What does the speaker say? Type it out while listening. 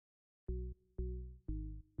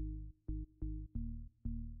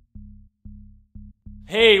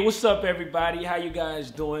Hey, what's up everybody? How you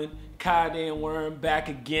guys doing? Kayode Enwerem back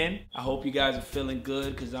again. I hope you guys are feeling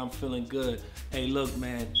good because I'm feeling good. Hey, look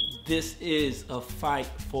man, this is a fight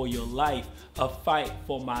for your life, a fight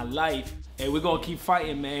for my life. Hey, we're gonna keep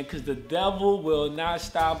fighting, man, because the devil will not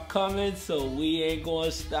stop coming, so we ain't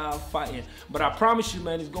gonna stop fighting. But I promise you,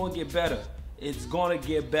 man, it's gonna get better. It's gonna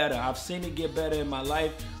get better. I've seen it get better in my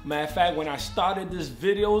life. Matter of fact, when I started these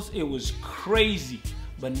videos, it was crazy.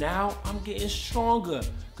 But now I'm getting stronger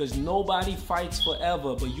because nobody fights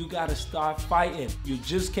forever, but you gotta start fighting. You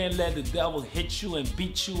just can't let the devil hit you and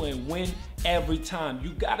beat you and win every time.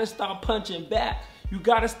 You gotta start punching back. You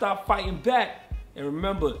gotta start fighting back. And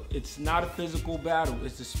remember, it's not a physical battle,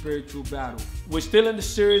 it's a spiritual battle. We're still in the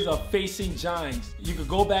series of facing giants. You could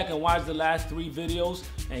go back and watch the last 3 videos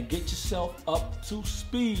and get yourself up to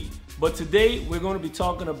speed. But today, we're gonna be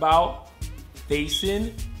talking about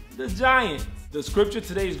facing the giants. The scripture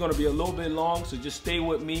today is going to be a little bit long, so just stay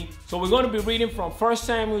with me. So we're going to be reading from 1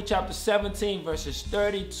 Samuel chapter 17, verses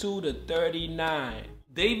 32 to 39.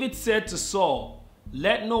 David said to Saul,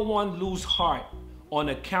 "Let no one lose heart on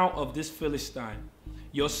account of this Philistine.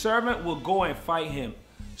 Your servant will go and fight him."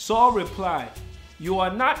 Saul replied, "You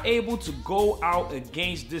are not able to go out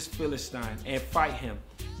against this Philistine and fight him.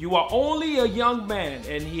 You are only a young man,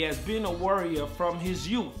 and he has been a warrior from his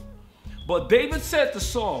youth." But David said to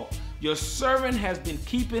Saul, "Your servant has been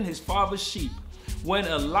keeping his father's sheep. When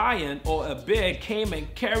a lion or a bear came and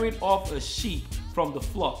carried off a sheep from the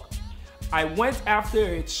flock, I went after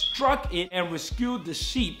it, struck it, and rescued the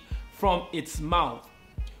sheep from its mouth.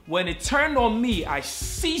 When it turned on me, I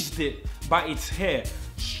seized it by its hair,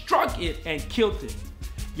 struck it, and killed it.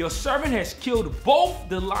 Your servant has killed both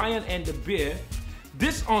the lion and the bear.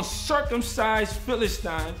 This uncircumcised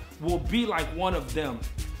Philistine will be like one of them,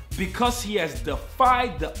 because he has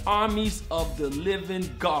defied the armies of the living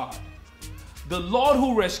God. The Lord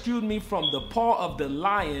who rescued me from the paw of the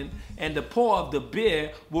lion and the paw of the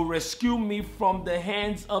bear will rescue me from the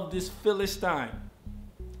hands of this Philistine."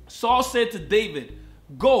 Saul said to David,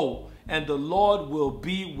 "Go, and the Lord will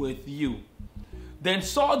be with you." Then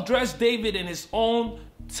Saul dressed David in his own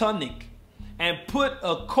tunic and put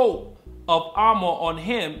a coat of armor on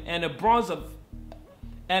him and a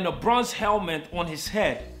bronze helmet on his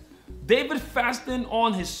head. David fastened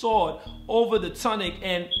on his sword over the tunic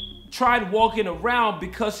and tried walking around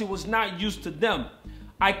because he was not used to them.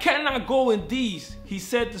 "I cannot go in these," he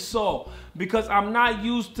said to Saul, "because I'm not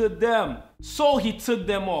used to them." So he took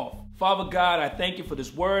them off. Father God, I thank you for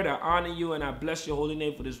this word. I honor you and I bless your holy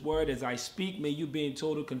name for this word. As I speak, may you be in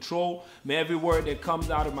total control. May every word that comes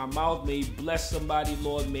out of my mouth, may you bless somebody,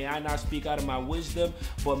 Lord. May I not speak out of my wisdom,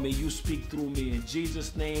 but may you speak through me. In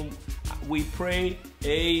Jesus' name we pray,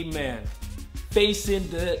 amen. Facing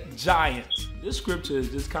the giants. This scripture is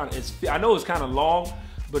just I know it's kind of long,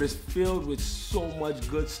 but it's filled with so much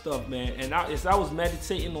good stuff, man. And as I was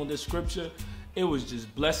meditating on this scripture, it was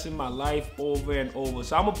just blessing my life over and over.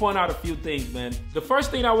 So I'm gonna point out a few things, man. The first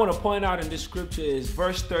thing I want to point out in this scripture is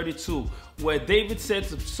verse 32, where David said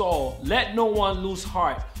to Saul, "Let no one lose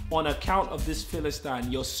heart on account of this Philistine.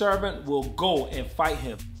 Your servant will go and fight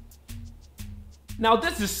him." Now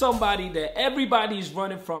this is somebody that everybody is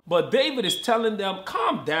running from, but David is telling them,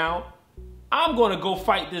 calm down. I'm gonna go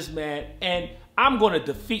fight this man and I'm gonna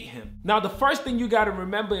defeat him. Now the first thing you gotta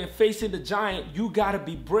remember in facing the giant, you gotta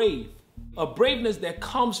be brave. A braveness that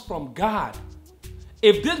comes from God.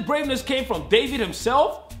 If this braveness came from David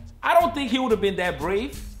himself, I don't think he would have been that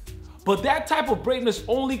brave. But that type of braveness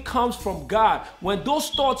only comes from God. When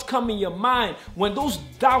those thoughts come in your mind, when those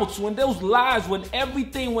doubts, when those lies, when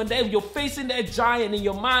everything, you're facing that giant in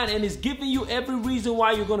your mind and it's giving you every reason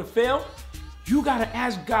why you're gonna fail, you gotta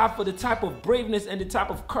ask God for the type of braveness and the type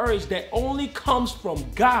of courage that only comes from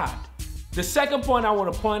God. The second point I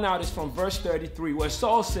want to point out is from verse 33, where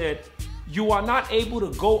Saul said, "You are not able to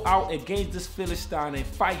go out against this Philistine and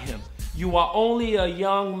fight him. You are only a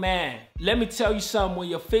young man." Let me tell you something, when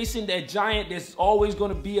you're facing that giant, there's always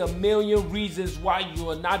going to be a million reasons why you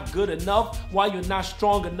are not good enough, why you're not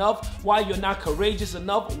strong enough, why you're not courageous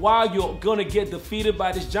enough, why you're going to get defeated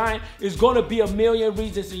by this giant. It's going to be a million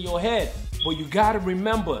reasons in your head. But you got to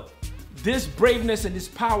remember, this braveness and this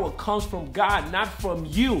power comes from God, not from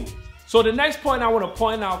you. So the next point I want to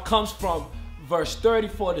point out comes from verse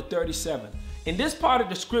 34 to 37. In this part of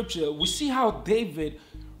the scripture, we see how David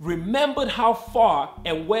remembered how far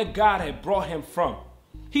and where God had brought him from.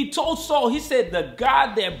 He told Saul, he said, the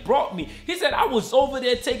God that brought me. He said, I was over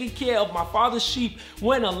there taking care of my father's sheep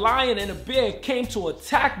when a lion and a bear came to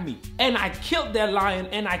attack me. And I killed that lion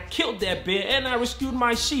and I killed that bear and I rescued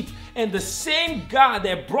my sheep. And the same God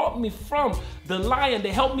that brought me from the lion,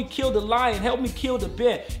 that helped me kill the lion, helped me kill the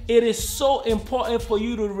bear. It is so important for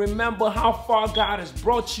you to remember how far God has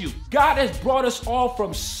brought you. God has brought us all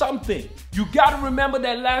from something. You got to remember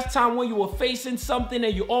that last time when you were facing something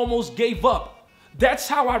and you almost gave up. That's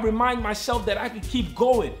how I remind myself that I can keep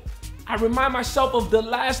going. I remind myself of the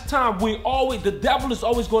last time the devil is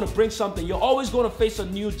always going to bring something. You're always going to face a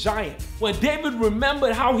new giant. When David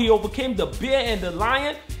remembered how he overcame the bear and the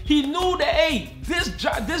lion, he knew that, hey,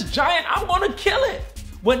 this giant, I'm going to kill it.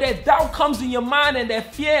 When that doubt comes in your mind and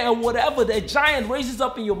that fear and whatever, that giant raises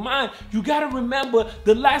up in your mind, you got to remember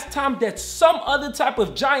the last time that some other type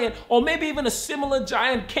of giant or maybe even a similar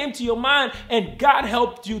giant came to your mind and God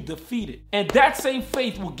helped you defeat it. And that same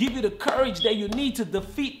faith will give you the courage that you need to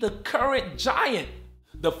defeat the current giant.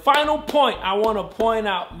 The final point I want to point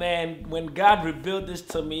out, man, when God revealed this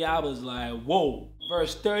to me, I was like, whoa.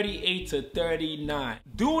 Verse 38 to 39.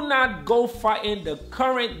 Do not go fighting the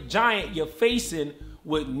current giant you're facing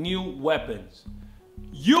with new weapons.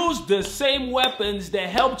 Use the same weapons that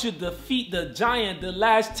helped you defeat the giant the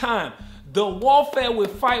last time. The warfare we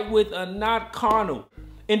fight with are not carnal.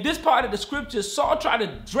 In this part of the scripture, Saul tried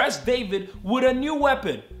to dress David with a new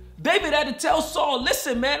weapon. David had to tell Saul,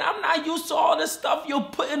 listen, man, I'm not used to all this stuff you're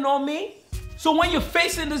putting on me. So when you're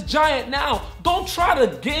facing this giant now, don't try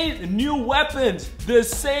to gain new weapons. The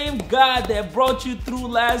same God that brought you through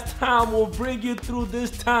last time will bring you through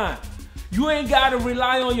this time. You ain't got to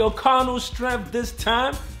rely on your carnal strength this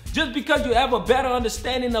time. Just because you have a better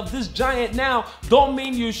understanding of this giant now, don't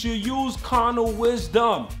mean you should use carnal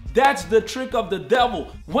wisdom. That's the trick of the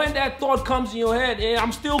devil. When that thought comes in your head, hey,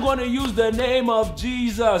 I'm still going to use the name of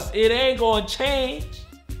Jesus, it ain't going to change.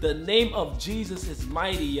 The name of Jesus is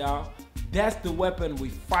mighty, y'all. That's the weapon we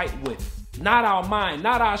fight with. Not our mind,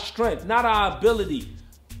 not our strength, not our ability,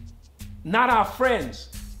 not our friends.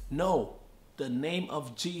 No, the name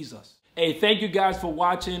of Jesus. Hey, thank you guys for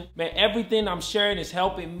watching. Man, everything I'm sharing is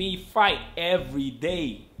helping me fight every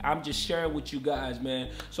day. I'm just sharing with you guys, man.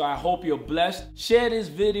 So I hope you're blessed. Share these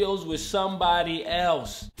videos with somebody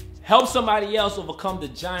else. Help somebody else overcome the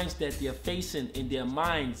giants that they're facing in their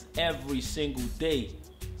minds every single day.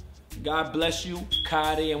 God bless you.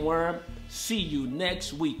 Kayode Enwerem. See you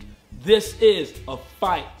next week. This is a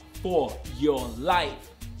fight for your life.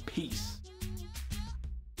 Peace.